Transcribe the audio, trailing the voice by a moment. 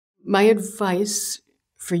My advice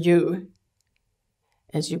for you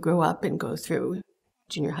as you grow up and go through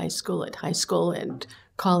junior high school, at high school and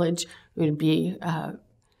college would be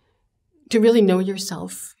to really know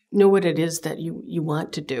yourself, know what it is that you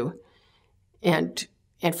want to do, and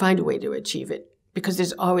find a way to achieve it. Because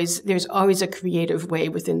there's always a creative way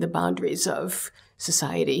within the boundaries of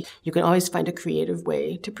society. You can always find a creative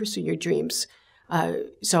way to pursue your dreams.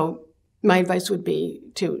 So my advice would be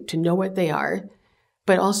to know what they are,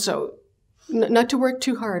 but also not to work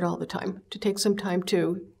too hard all the time, to take some time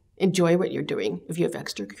to enjoy what you're doing. If you have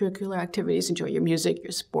extracurricular activities, enjoy your music,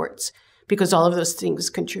 your sports, because all of those things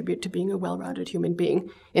contribute to being a well-rounded human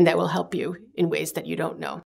being, and that will help you in ways that you don't know.